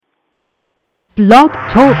Blog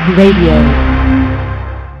Talk Radio.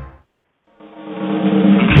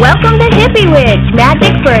 Welcome to Hippie Witch,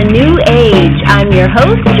 Magic for a New Age. I'm your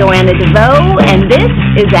host, Joanna DeVoe, and this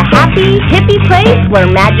is a happy, hippie place where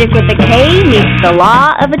magic with a K meets the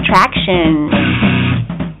law of attraction.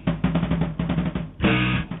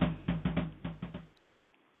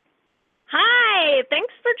 Hi,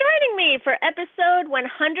 thanks for joining me for episode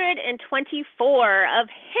 124 of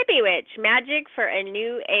Hippie Witch, Magic for a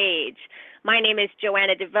New Age. My name is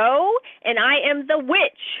Joanna DeVoe, and I am the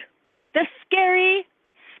witch, the scary,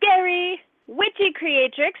 witchy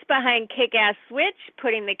creatrix behind Kick-Ass Witch,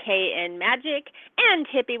 putting the K in magic, and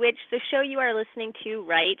Hippie Witch, the show you are listening to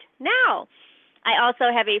right now. I also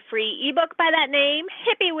have a free ebook by that name,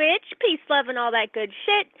 Hippie Witch, Peace, Love, and All That Good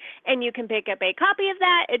Shit, and you can pick up a copy of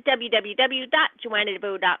that at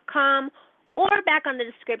www.joannadevoe.com or back on the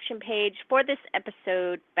description page for this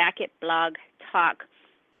episode back at Blog Talk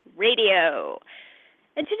Radio.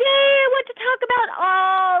 And today I want to talk about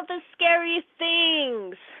all the scary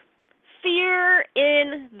things. Fear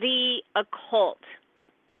in the occult.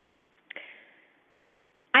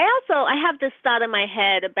 I have this thought in my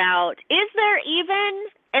head about, is there even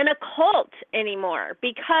an occult anymore?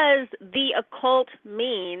 Because the occult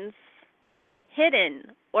means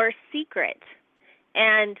hidden or secret.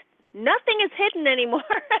 And nothing is hidden anymore.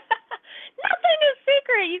 Nothing is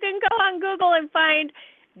secret. You can go on Google and find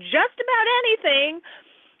just about anything.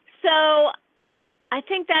 So I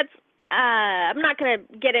think that's, I'm not going to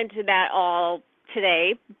get into that all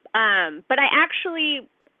today, but I actually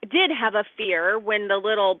did have a fear when the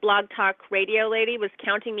little Blog Talk Radio lady was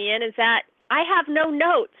counting me in, is that I have no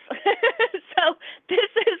notes. So this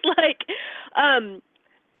is like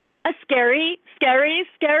a scary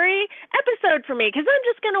episode for me because I'm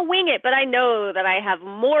just going to wing it, but I know that I have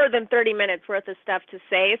more than 30 minutes worth of stuff to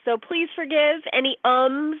say, so please forgive any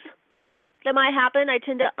that might happen. I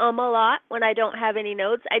tend to a lot when I don't have any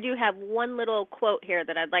notes. I do have one little quote here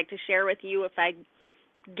that I'd like to share with you if I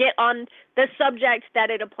get on the subject that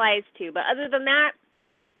it applies to. But other than that,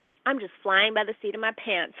 I'm just flying by the seat of my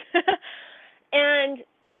pants. And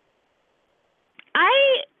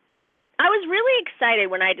I was really excited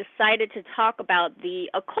when I decided to talk about the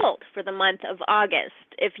occult for the month of August.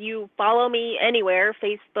 If you follow me anywhere,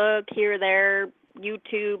 Facebook, here, there,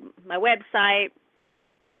 YouTube, my website,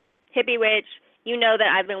 Hippie Witch, you know that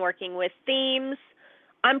I've been working with themes.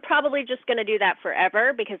 I'm probably just going to do that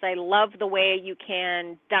forever because I love the way you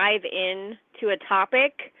can dive into a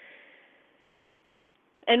topic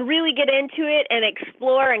and really get into it and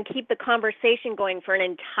explore and keep the conversation going for an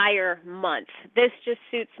entire month. This just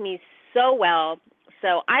suits me so well.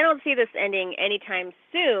 So I don't see this ending anytime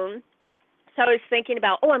soon. So I was thinking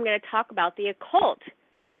about, I'm going to talk about the occult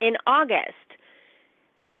in August.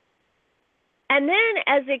 And then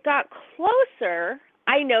as it got closer,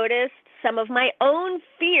 I noticed some of my own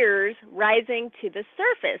fears rising to the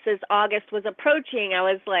surface. As August was approaching, I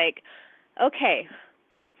was like, okay,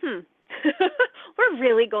 we're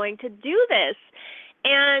really going to do this.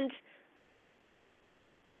 And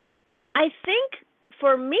I think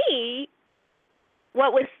for me,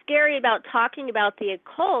 what was scary about talking about the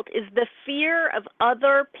occult is the fear of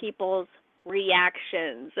other people's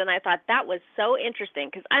reactions. And I thought that was so interesting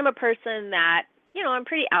because I'm a person that, I'm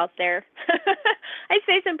pretty out there. I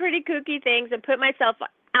say some pretty kooky things and put myself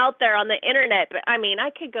out there on the internet, but I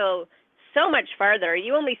could go so much farther.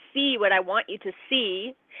 You only see what I want you to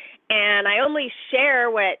see, and I only share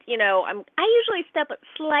what, I usually step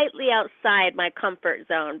slightly outside my comfort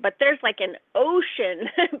zone, but there's like an ocean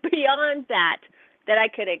beyond that I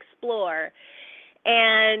could explore.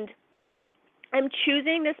 And I'm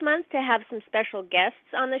choosing this month to have some special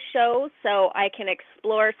guests on the show so I can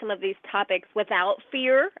explore some of these topics without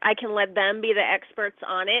fear. I can let them be the experts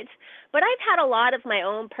on it. But I've had a lot of my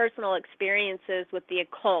own personal experiences with the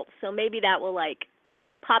occult, so maybe that will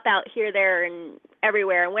pop out here, there, and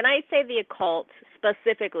everywhere. And when I say the occult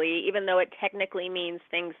specifically, even though it technically means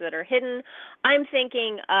things that are hidden, I'm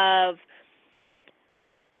thinking of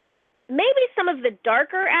maybe some of the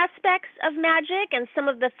darker aspects of magic and some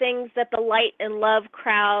of the things that the light and love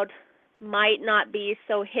crowd might not be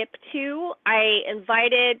so hip to. I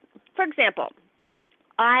invited, for example,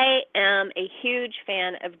 I am a huge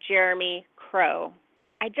fan of Jeremy Crow.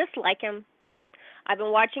 I just like him. I've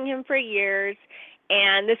been watching him for years,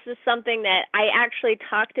 and this is something that I actually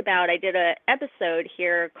talked about. I did an episode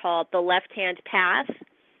here called The Left-Hand Path,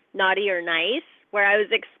 Naughty or Nice, where I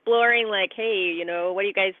was exploring hey, what do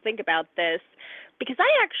you guys think about this? Because I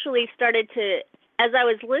actually started to, as I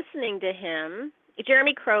was listening to him,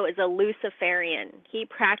 Jeremy Crow is a Luciferian. He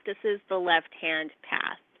practices the left-hand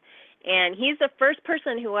path. And he's the first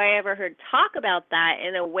person who I ever heard talk about that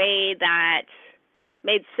in a way that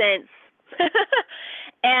made sense.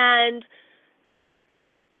 And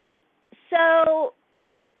so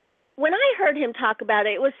when I heard him talk about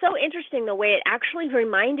it, it was so interesting the way it actually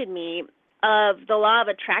reminded me of the law of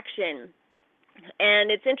attraction. And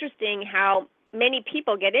it's interesting how many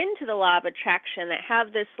people get into the law of attraction that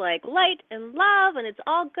have this like light and love and it's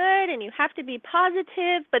all good and you have to be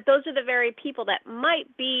positive, but those are the very people that might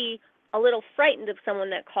be a little frightened of someone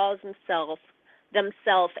that calls themselves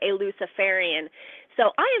a Luciferian.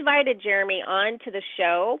 So I invited Jeremy on to the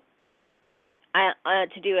show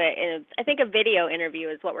to do I think a video interview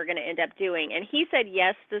is what we're going to end up doing. And he said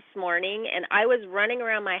yes this morning, and I was running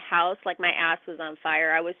around my house like my ass was on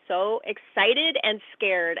fire. I was so excited and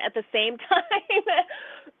scared at the same time.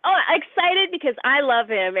 Excited because I love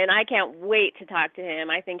him, and I can't wait to talk to him.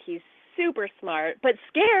 I think he's super smart, but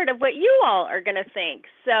scared of what you all are going to think.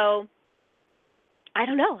 So I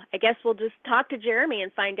don't know. I guess we'll just talk to Jeremy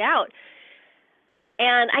and find out.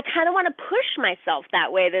 And I kind of want to push myself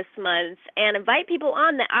that way this month and invite people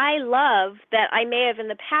on that I love that I may have in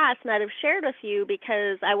the past not have shared with you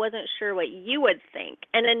because I wasn't sure what you would think.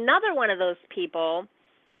 And another one of those people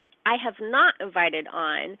I have not invited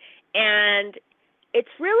on, and it's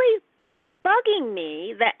really bugging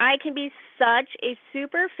me that I can be such a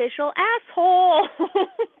superficial asshole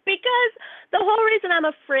because the whole reason I'm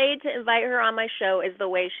afraid to invite her on my show is the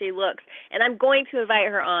way she looks. And I'm going to invite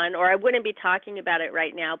her on, or I wouldn't be talking about it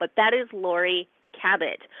right now, but that is Lori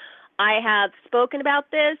Cabot. I have spoken about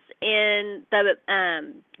this in the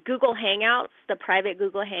Google Hangouts, the private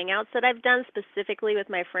Google Hangouts that I've done specifically with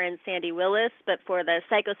my friend Sandy Willis, but for the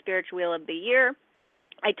Psycho-Spiritual Wheel of the Year.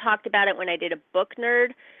 I talked about it when I did a book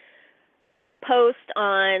nerd post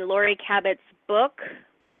on Lori Cabot's book,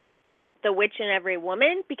 The Witch in Every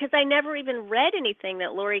Woman, because I never even read anything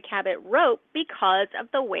that Lori Cabot wrote because of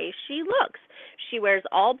the way she looks. She wears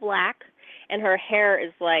all black, and her hair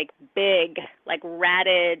is like big, like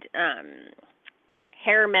ratted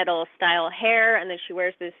hair metal style hair, and then she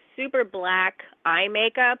wears this super black eye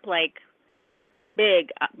makeup, like big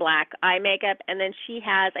black eye makeup, and then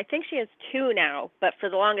I think she has two now, but for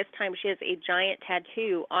the longest time she has a giant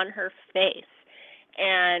tattoo on her face.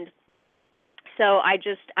 And so I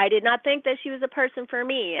did not think that she was a person for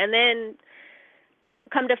me. And then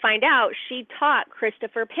come to find out, she taught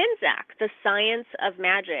Christopher Pinzak the science of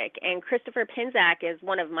magic, and Christopher Pinzak is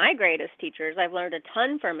one of my greatest teachers. I've learned a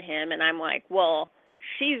ton from him, and I'm like, well,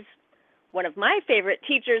 she's one of my favorite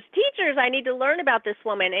teachers. I need to learn about this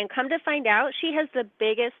woman. And come to find out, she has the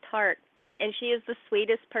biggest heart, and she is the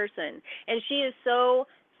sweetest person. And she is so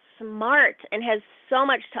smart and has so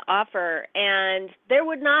much to offer. And there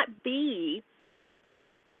would not be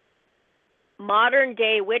modern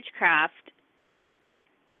day witchcraft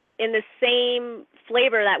in the same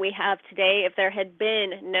flavor that we have today if there had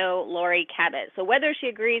been no Lori Cabot. So whether she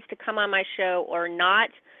agrees to come on my show or not,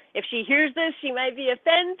 if she hears this, she might be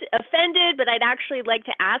offended, but I'd actually like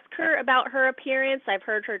to ask her about her appearance. I've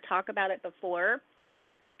heard her talk about it before.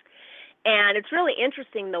 And it's really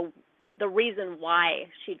interesting the reason why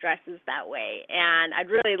she dresses that way. And I'd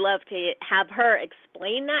really love to have her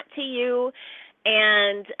explain that to you.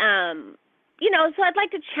 And, so I'd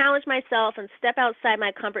like to challenge myself and step outside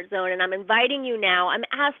my comfort zone. And I'm inviting you now, I'm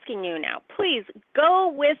asking you now, please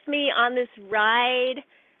go with me on this ride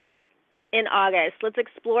in August. Let's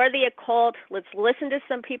explore the occult. Let's listen to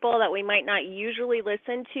some people that we might not usually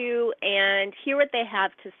listen to and hear what they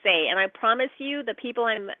have to say. And I promise you, the people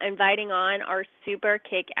I'm inviting on are super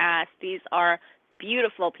kick-ass. These are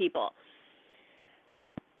beautiful people.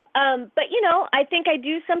 But, I think I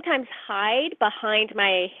do sometimes hide behind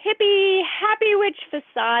my hippie, happy witch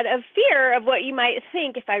facade of fear of what you might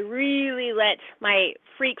think if I really let my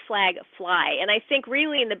freak flag fly. And I think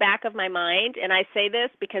really in the back of my mind, and I say this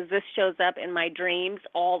because this shows up in my dreams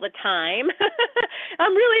all the time,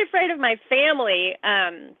 I'm really afraid of my family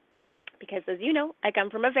because, as you know, I come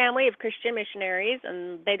from a family of Christian missionaries,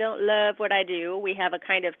 and they don't love what I do. We have a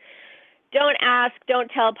kind of don't ask, don't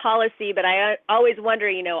tell policy, but I always wonder,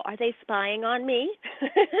 are they spying on me?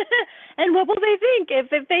 And what will they think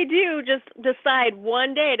if they do just decide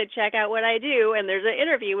one day to check out what I do, and there's an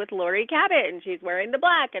interview with Lori Cabot, and she's wearing the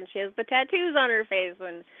black, and she has the tattoos on her face,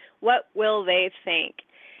 and what will they think?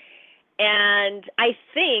 And I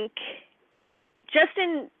think just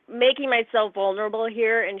in making myself vulnerable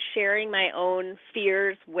here and sharing my own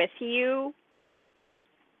fears with you,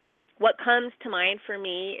 what comes to mind for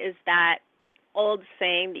me is that old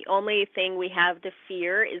saying, the only thing we have to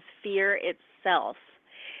fear is fear itself.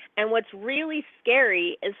 And what's really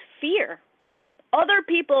scary is fear. Other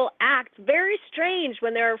people act very strange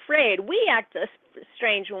when they're afraid. We act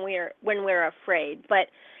strange when we're afraid. But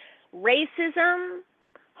racism,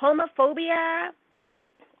 homophobia,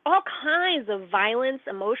 all kinds of violence,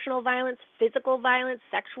 emotional violence, physical violence,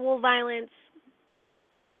 sexual violence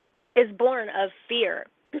is born of fear.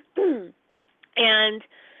 And,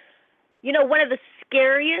 you know, one of the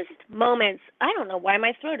scariest moments, I don't know why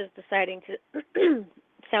my throat is deciding to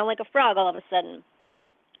sound like a frog all of a sudden.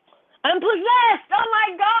 I'm possessed! Oh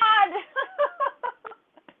my God!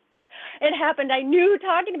 It happened. I knew,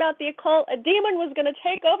 talking about the occult, a demon was going to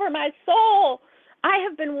take over my soul. I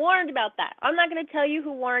have been warned about that. I'm not going to tell you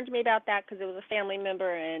who warned me about that because it was a family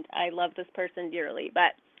member and I love this person dearly.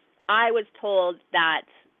 But I was told that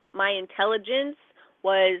my intelligence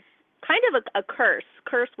was kind of a curse.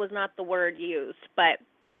 Curse was not the word used, but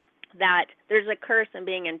that there's a curse in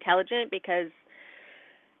being intelligent because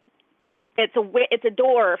it's a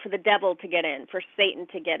door for the devil to get in, for Satan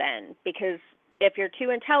to get in, because if you're too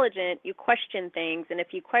intelligent, you question things, and if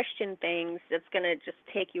you question things, it's going to just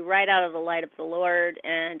take you right out of the light of the Lord,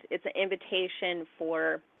 and it's an invitation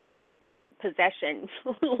for possession,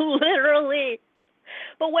 literally.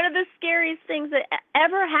 But one of the scariest things that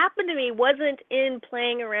ever happened to me wasn't in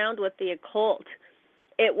playing around with the occult.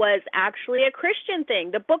 It was actually a Christian thing.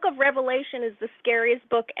 The book of Revelation is the scariest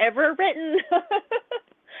book ever written.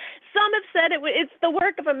 Some have said it's the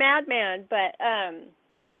work of a madman, but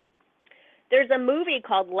there's a movie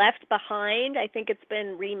called Left Behind. I think it's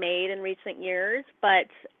been remade in recent years, but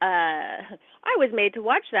I was made to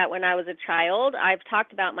watch that when I was a child. I've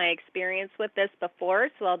talked about my experience with this before,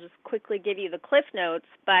 so I'll just quickly give you the cliff notes.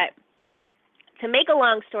 But to make a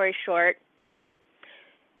long story short,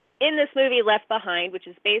 in this movie Left Behind, which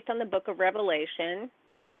is based on the book of Revelation,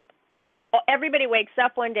 everybody wakes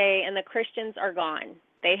up one day and the Christians are gone.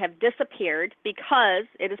 They have disappeared because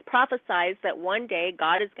it is prophesied that one day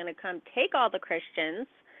God is going to come take all the Christians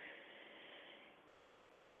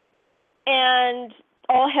and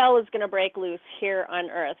all hell is going to break loose here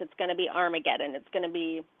on earth. It's going to be Armageddon. It's going to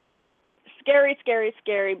be scary, scary,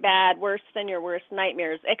 scary, bad, worse than your worst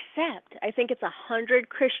nightmares, except I think it's 100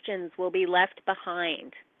 Christians will be left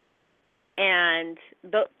behind. And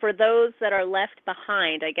for those that are left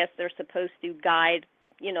behind, I guess they're supposed to guide,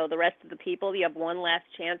 you know, the rest of the people. You have one last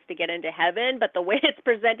chance to get into heaven. But the way it's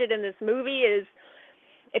presented in this movie is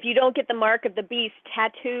if you don't get the mark of the beast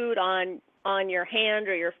tattooed on your hand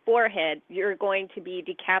or your forehead, you're going to be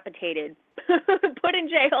decapitated, put in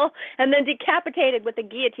jail, and then decapitated with a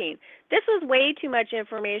guillotine. This was way too much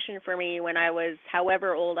information for me when I was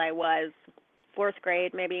however old I was, 4th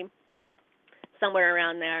grade maybe, somewhere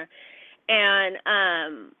around there. And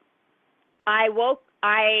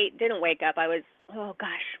I didn't wake up. I was, oh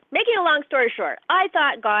gosh, making a long story short, I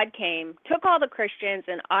thought God came, took all the Christians,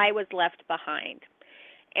 and I was left behind.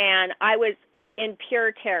 And I was in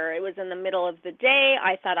pure terror. It was in the middle of the day.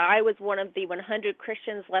 I thought I was one of the 100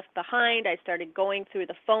 Christians left behind. I started going through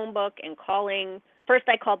the phone book and calling. First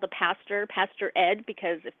I called the pastor, Pastor Ed,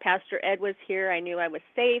 because if Pastor Ed was here, I knew I was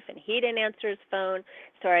safe, and he didn't answer his phone.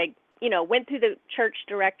 So I went through the church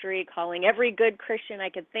directory calling every good Christian I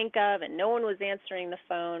could think of, and no one was answering the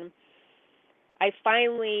phone. I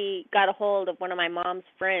finally got a hold of one of my mom's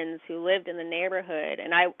friends who lived in the neighborhood,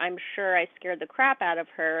 and I'm sure I scared the crap out of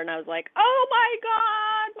her, and I was like, oh my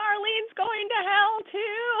God, Marlene's going to hell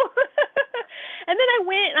too. And then I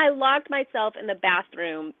went and I locked myself in the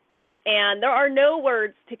bathroom, and there are no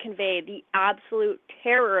words to convey the absolute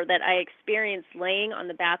terror that I experienced laying on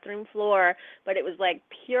the bathroom floor, but it was like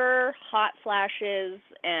pure hot flashes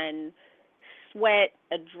and sweat,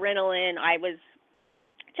 adrenaline. I was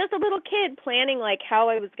just a little kid planning like how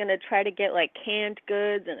I was going to try to get like canned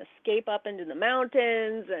goods and escape up into the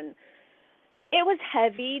mountains, and it was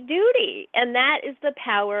heavy duty, and that is the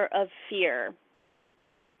power of fear.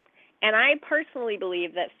 And I personally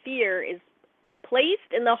believe that fear is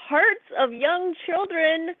placed in the hearts of young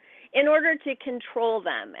children in order to control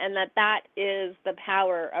them, and that is the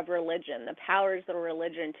power of religion, the powers of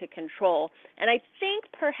religion to control. And I think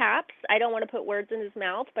perhaps, I don't want to put words in his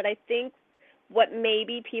mouth, but I think what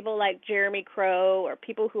maybe people like Jeremy Crow or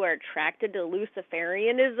people who are attracted to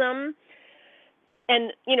Luciferianism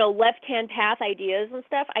and, left-hand path ideas and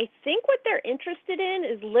stuff, I think what they're interested in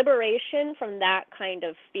is liberation from that kind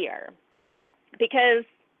of fear. Because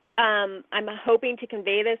I'm hoping to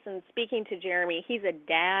convey this in speaking to Jeremy. He's a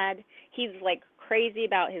dad. He's like crazy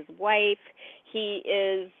about his wife. He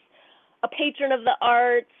is a patron of the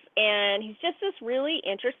arts, and he's just this really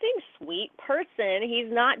interesting, sweet person.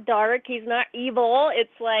 He's not dark. He's not evil. It's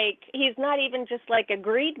like he's not even just like a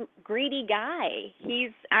greedy guy.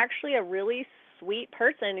 He's actually a really sweet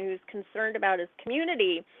person who's concerned about his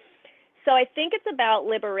community. So I think it's about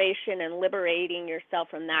liberation and liberating yourself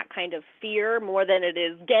from that kind of fear more than it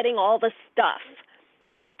is getting all the stuff.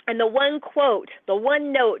 And the one quote, the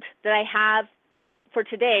one note that I have for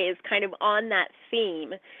today is kind of on that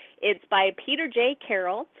theme. It's by Peter J.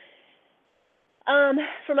 Carroll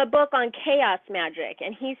from a book on chaos magic,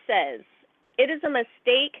 and he says, "It is a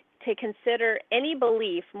mistake to consider any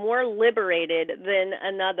belief more liberated than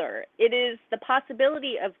another. It is the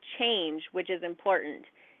possibility of change which is important.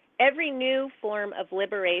 Every new form of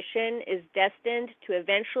liberation is destined to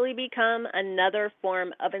eventually become another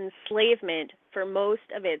form of enslavement for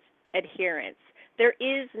most of its adherents. There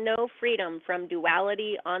is no freedom from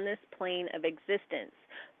duality on this plane of existence,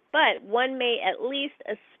 but one may at least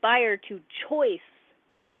aspire to choice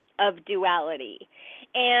of duality."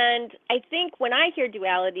 And I think when I hear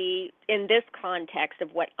duality in this context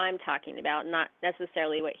of what I'm talking about, not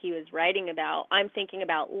necessarily what he was writing about, I'm thinking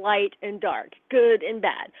about light and dark, good and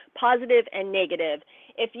bad, positive and negative.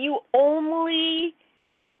 If you only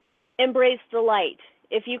embrace the light,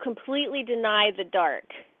 if you completely deny the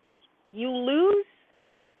dark, you lose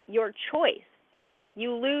your choice.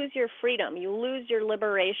 You lose your freedom. You lose your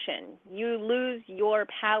liberation. You lose your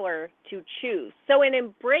power to choose. So in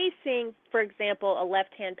embracing, for example, a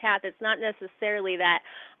left-hand path, it's not necessarily that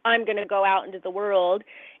I'm going to go out into the world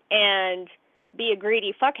and be a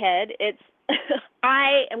greedy fuckhead. It's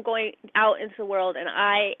I am going out into the world and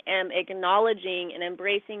I am acknowledging and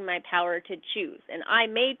embracing my power to choose. And I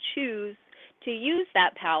may choose to use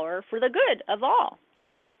that power for the good of all.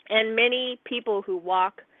 And many people who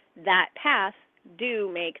walk that path do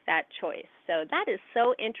make that choice. So that is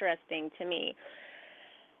so interesting to me.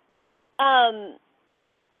 And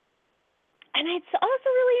it's also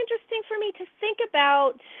really interesting for me to think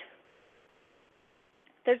about,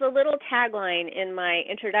 there's a little tagline in my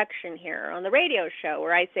introduction here on the radio show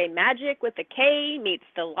where I say magic with a K meets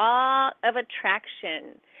the law of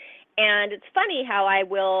attraction. And it's funny how I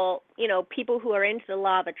will, people who are into the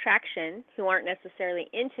law of attraction, who aren't necessarily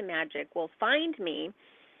into magic, will find me.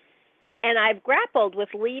 And I've grappled with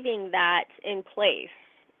leaving that in place.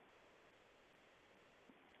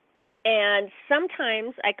 And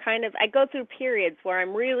sometimes I go through periods where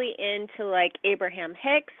I'm really into like Abraham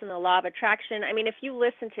Hicks and the law of attraction. I mean, if you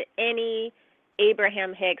listen to any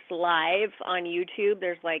Abraham Hicks live on YouTube,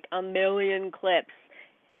 there's like a million clips.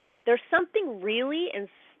 There's something really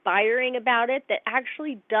inspiring about it that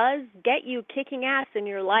actually does get you kicking ass in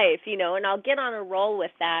your life, and I'll get on a roll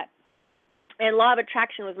with that. And law of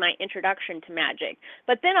attraction was my introduction to magic.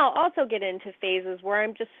 But then I'll also get into phases where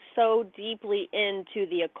I'm just so deeply into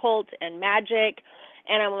the occult and magic,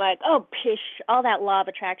 and I'm like, oh, pish, all that law of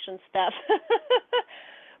attraction stuff.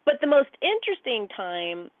 But the most interesting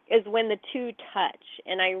time is when the two touch,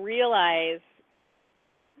 and I realize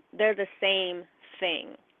they're the same thing.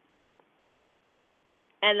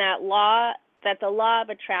 And that the law of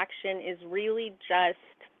attraction is really just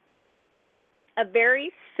a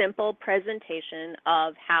very simple presentation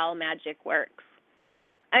of how magic works.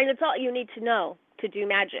 I mean, it's all you need to know to do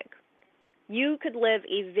magic. You could live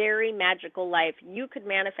a very magical life. You could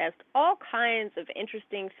manifest all kinds of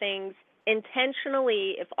interesting things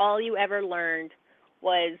intentionally if all you ever learned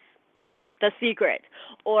was The Secret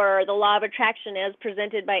or the law of attraction as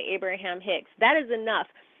presented by Abraham Hicks. That is enough.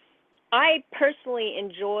 I personally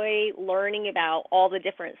enjoy learning about all the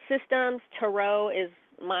different systems. Tarot is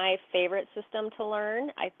my favorite system to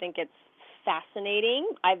learn. I think it's fascinating.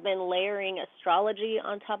 I've been layering astrology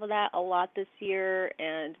on top of that a lot this year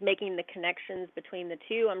and making the connections between the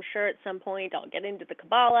two. I'm sure at some point I'll get into the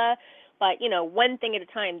Kabbalah, but one thing at a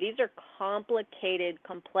time. These are complicated,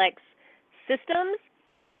 complex systems,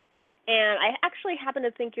 and I actually happen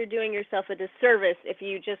to think you're doing yourself a disservice if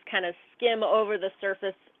you just kind of skim over the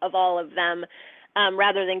surface of all of them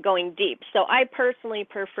rather than going deep. So I personally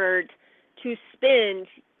preferred to spend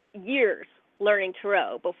years learning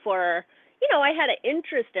tarot before, I had an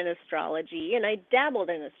interest in astrology and I dabbled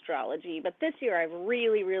in astrology, but this year I've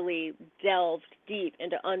really, really delved deep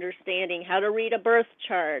into understanding how to read a birth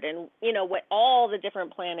chart and, what all the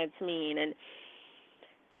different planets mean and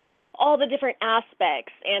all the different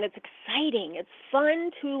aspects, and it's exciting. It's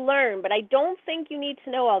fun to learn, but I don't think you need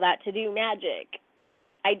to know all that to do magic.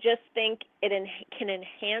 I just think it can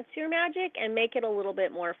enhance your magic and make it a little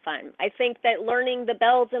bit more fun. I think that learning the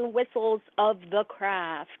bells and whistles of the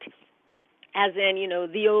craft, as in,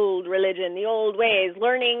 the old religion, the old ways,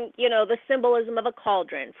 learning, the symbolism of a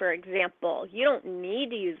cauldron, for example. You don't need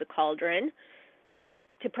to use a cauldron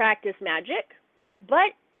to practice magic,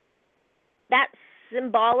 but that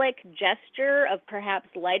symbolic gesture of perhaps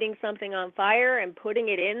lighting something on fire and putting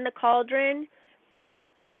it in the cauldron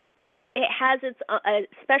it has its a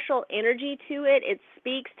special energy to it. It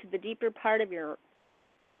speaks to the deeper part of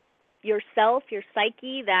yourself, your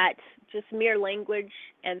psyche, that just mere language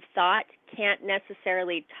and thought can't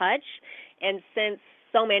necessarily touch. And since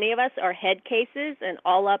so many of us are head cases and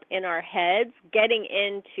all up in our heads, getting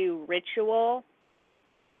into ritual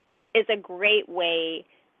is a great way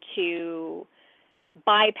to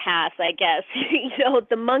bypass, I guess,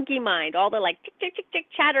 the monkey mind, all the like tick, tick, tick, tick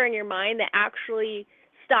chatter in your mind that actually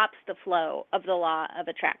stops the flow of the law of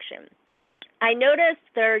attraction. I noticed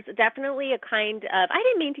there's definitely a kind of, I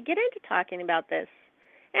didn't mean to get into talking about this,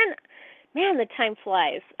 and man, the time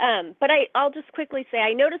flies. But I'll just quickly say,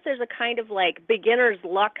 I noticed there's a kind of like beginner's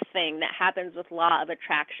luck thing that happens with law of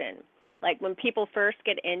attraction. Like when people first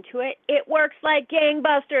get into it, it works like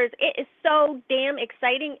gangbusters. It is so damn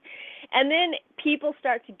exciting. And then people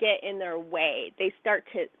start to get in their way. They start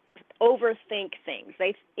to overthink things.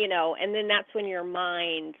 And then that's when your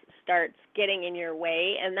mind starts getting in your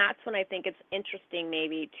way. And that's when I think it's interesting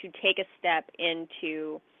maybe to take a step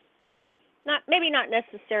into not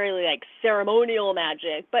necessarily like ceremonial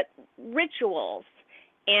magic, but rituals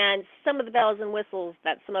and some of the bells and whistles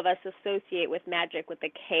that some of us associate with magic with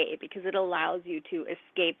the K, because it allows you to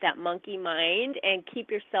escape that monkey mind and keep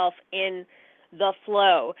yourself in the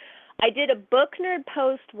flow. I did a book nerd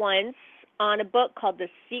post once on a book called The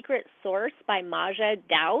Secret Source by Maja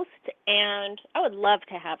Doust, and I would love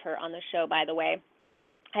to have her on the show, by the way.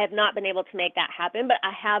 I have not been able to make that happen, but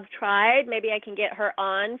I have tried. Maybe I can get her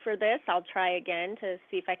on for this. I'll try again to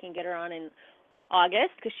see if I can get her on in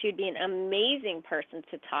August, because she'd be an amazing person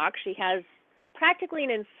to talk. She has practically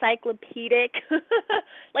an encyclopedic,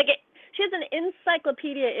 she has an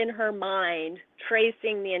encyclopedia in her mind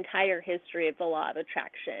tracing the entire history of the law of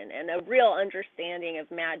attraction and a real understanding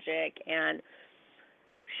of magic, and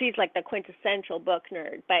she's like the quintessential book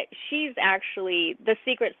nerd. But she's actually The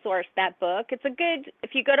Secret Source, that book. It's a good,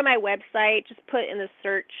 if you go to my website, just put in the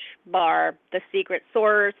search bar The Secret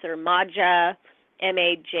Source or Maja,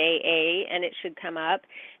 M-A-J-A, and it should come up,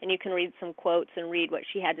 and you can read some quotes and read what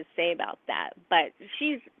she had to say about that. But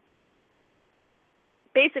she's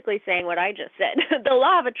basically saying what I just said. The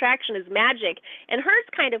law of attraction is magic, and hers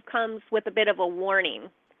kind of comes with a bit of a warning,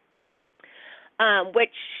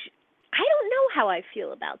 which I don't know how I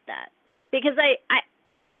feel about that, because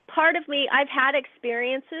part of me, I've had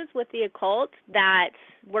experiences with the occult that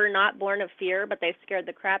were not born of fear, but they scared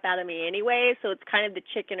the crap out of me anyway, so it's kind of the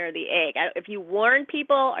chicken or the egg. If you warn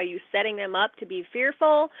people, are you setting them up to be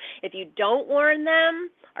fearful? If you don't warn them,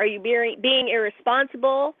 are you being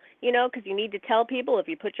irresponsible, because you need to tell people if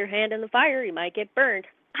you put your hand in the fire, you might get burned.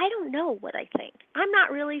 I don't know what I think. I'm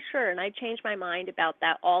not really sure, and I change my mind about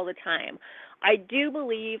that all the time. I do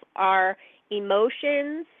believe our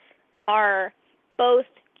emotions are both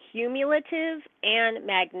cumulative and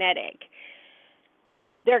magnetic.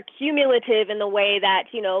 They're cumulative in the way that,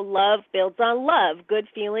 love builds on love. Good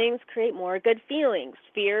feelings create more good feelings.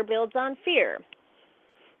 Fear builds on fear.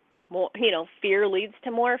 More, fear leads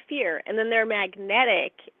to more fear. And then they're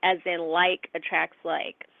magnetic, as in like attracts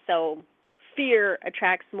like. So fear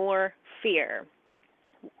attracts more fear.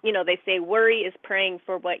 They say worry is praying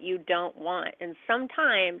for what you don't want. And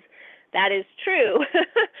sometimes that is true.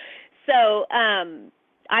 So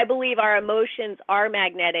I believe our emotions are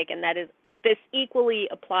magnetic, and this equally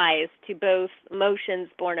applies to both emotions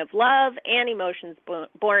born of love and emotions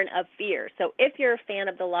born of fear. So if you're a fan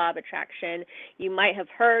of the law of attraction, you might have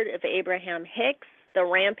heard of Abraham Hicks, the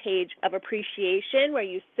rampage of appreciation, where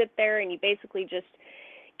you sit there and you basically just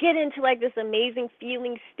get into like this amazing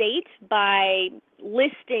feeling state by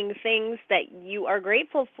listing things that you are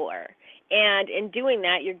grateful for. And in doing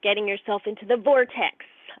that, you're getting yourself into the vortex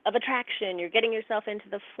of attraction. You're getting yourself into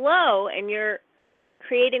the flow, and you're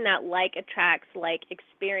creating that like attracts like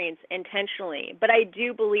experience intentionally. But I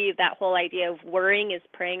do believe that whole idea of worrying is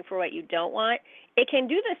praying for what you don't want. It can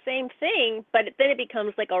do the same thing, but then it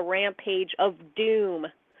becomes like a rampage of doom.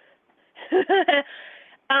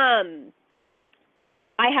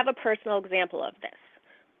 I have a personal example of this.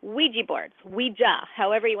 Ouija boards, Ouija,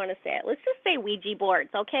 however you want to say it. Let's just say Ouija boards,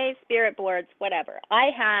 okay? Spirit boards, whatever. I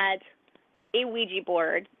had a Ouija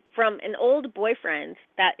board from an old boyfriend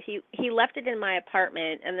that he left it in my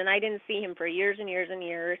apartment, and then I didn't see him for years and years and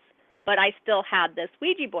years, but I still had this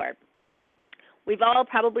Ouija board. We've all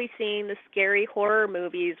probably seen the scary horror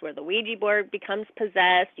movies where the Ouija board becomes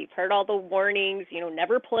possessed. You've heard all the warnings,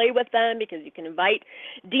 never play with them because you can invite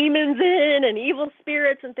demons in and evil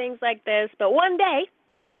spirits and things like this. But one day,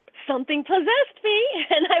 something possessed me,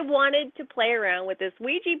 and I wanted to play around with this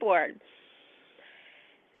Ouija board.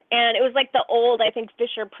 And it was like the old, I think,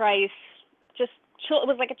 Fisher-Price, just it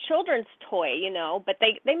was like a children's toy, you know, but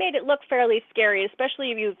they made it look fairly scary,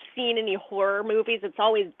 especially if you've seen any horror movies. It's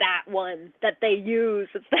always that one that they use.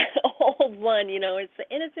 It's that old one, you know. It's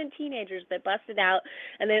the innocent teenagers that bust it out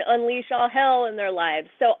and then unleash all hell in their lives.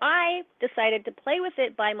 So I decided to play with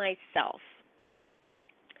it by myself.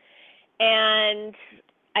 And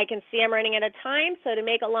I can see I'm running out of time, so to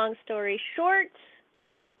make a long story short,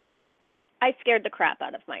 I scared the crap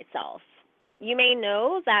out of myself. You may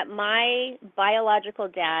know that my biological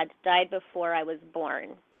dad died before I was born.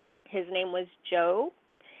 His name was Joe,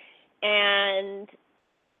 and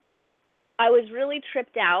I was really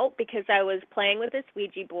tripped out because I was playing with this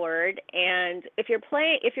Ouija board, and if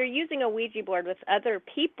you're using a Ouija board with other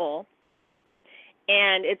people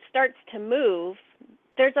and it starts to move,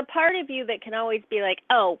 there's a part of you that can always be like,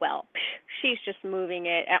 oh, well, she's just moving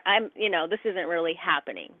it. This isn't really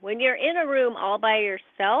happening. When you're in a room all by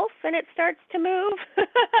yourself and it starts to move,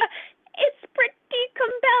 it's pretty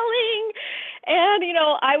compelling. And,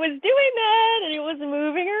 I was doing that and it was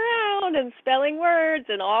moving around and spelling words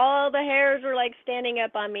and all the hairs were like standing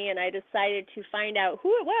up on me, and I decided to find out who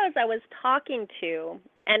it was I was talking to,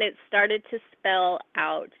 and it started to spell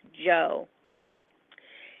out Joe.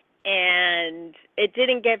 And it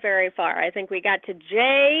didn't get very far. I think we got to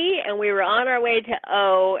J, and we were on our way to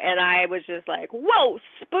O, and I was just like, whoa,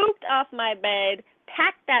 spooked off my bed,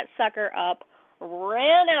 packed that sucker up,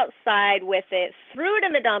 ran outside with it, threw it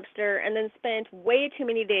in the dumpster, and then spent way too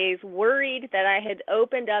many days worried that I had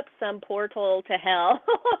opened up some portal to hell.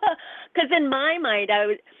 Because in my mind, I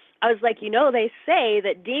was like, they say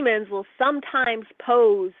that demons will sometimes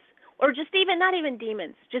pose, or just not even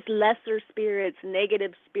demons, just lesser spirits,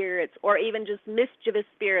 negative spirits, or even just mischievous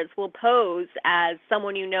spirits will pose as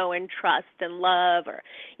someone you know and trust and love. Or,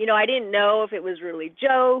 I didn't know if it was really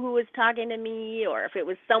Joe who was talking to me, or if it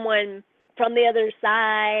was someone from the other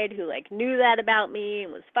side who knew that about me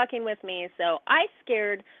and was fucking with me. So I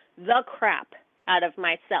scared the crap out of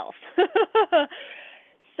myself.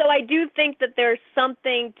 So I do think that there's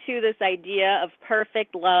something to this idea of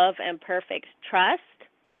perfect love and perfect trust.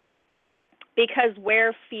 Because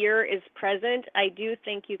where fear is present, I do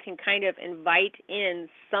think you can kind of invite in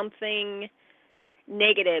something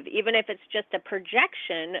negative, even if it's just a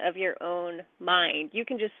projection of your own mind. You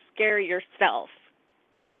can just scare yourself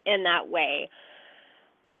in that way.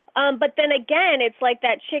 But then again, it's like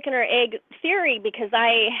that chicken or egg theory, because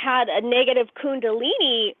I had a negative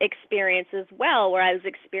Kundalini experience as well, where I was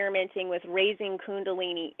experimenting with raising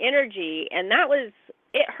Kundalini energy, and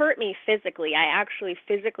it hurt me physically. I actually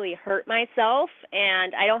physically hurt myself,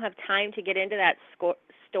 and I don't have time to get into that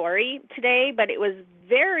story today, but it was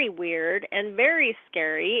very weird and very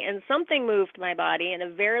scary, and something moved my body in a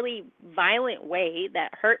very violent way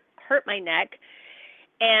that hurt my neck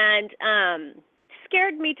and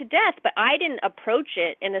scared me to death, but I didn't approach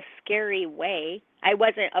it in a scary way. I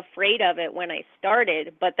wasn't afraid of it when I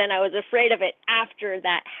started, but then I was afraid of it after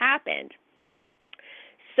that happened.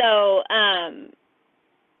 So,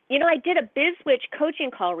 I did a BizWitch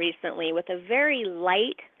coaching call recently with a very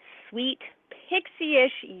light, sweet,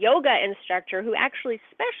 pixie-ish yoga instructor who actually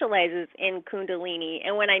specializes in Kundalini.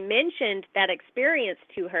 And when I mentioned that experience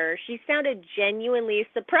to her, she sounded genuinely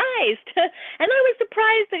surprised. And I was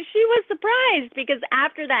surprised that she was surprised, because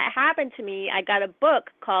after that happened to me, I got a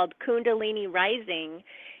book called Kundalini Rising.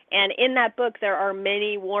 And in that book, there are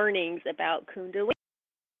many warnings about Kundalini.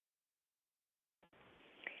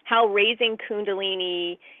 How raising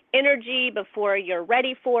Kundalini energy before you're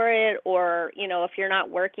ready for it, or, if you're not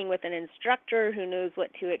working with an instructor who knows what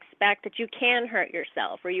to expect, that you can hurt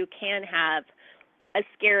yourself or you can have a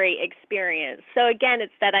scary experience. So again,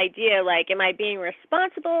 it's that idea, am I being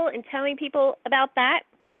responsible in telling people about that?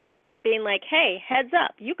 Being like, hey, heads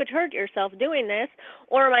up, you could hurt yourself doing this,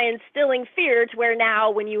 or am I instilling fear to where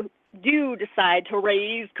now when you do decide to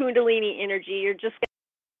raise Kundalini energy, you're just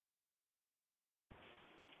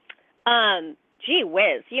gee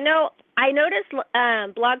whiz. I noticed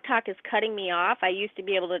Blog Talk is cutting me off. I used to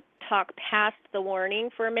be able to talk past the warning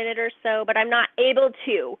for a minute or so, but I'm not able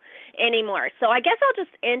to anymore. So I guess I'll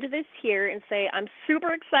just end this here and say I'm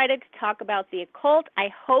super excited to talk about the occult. I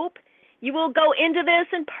hope you will go into this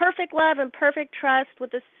in perfect love and perfect trust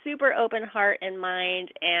with a super open heart and mind,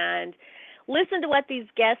 and listen to what these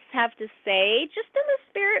guests have to say, just in the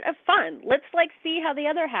spirit of fun. Let's see how the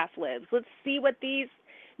other half lives. Let's see what these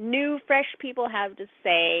new, fresh people have to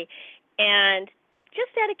say, and just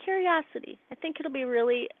out of curiosity. I think it'll be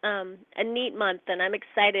really a neat month, and I'm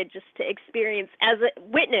excited just to experience as a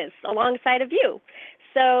witness alongside of you.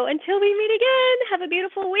 So until we meet again, have a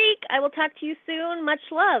beautiful week. I will talk to you soon. Much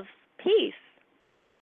love. Peace.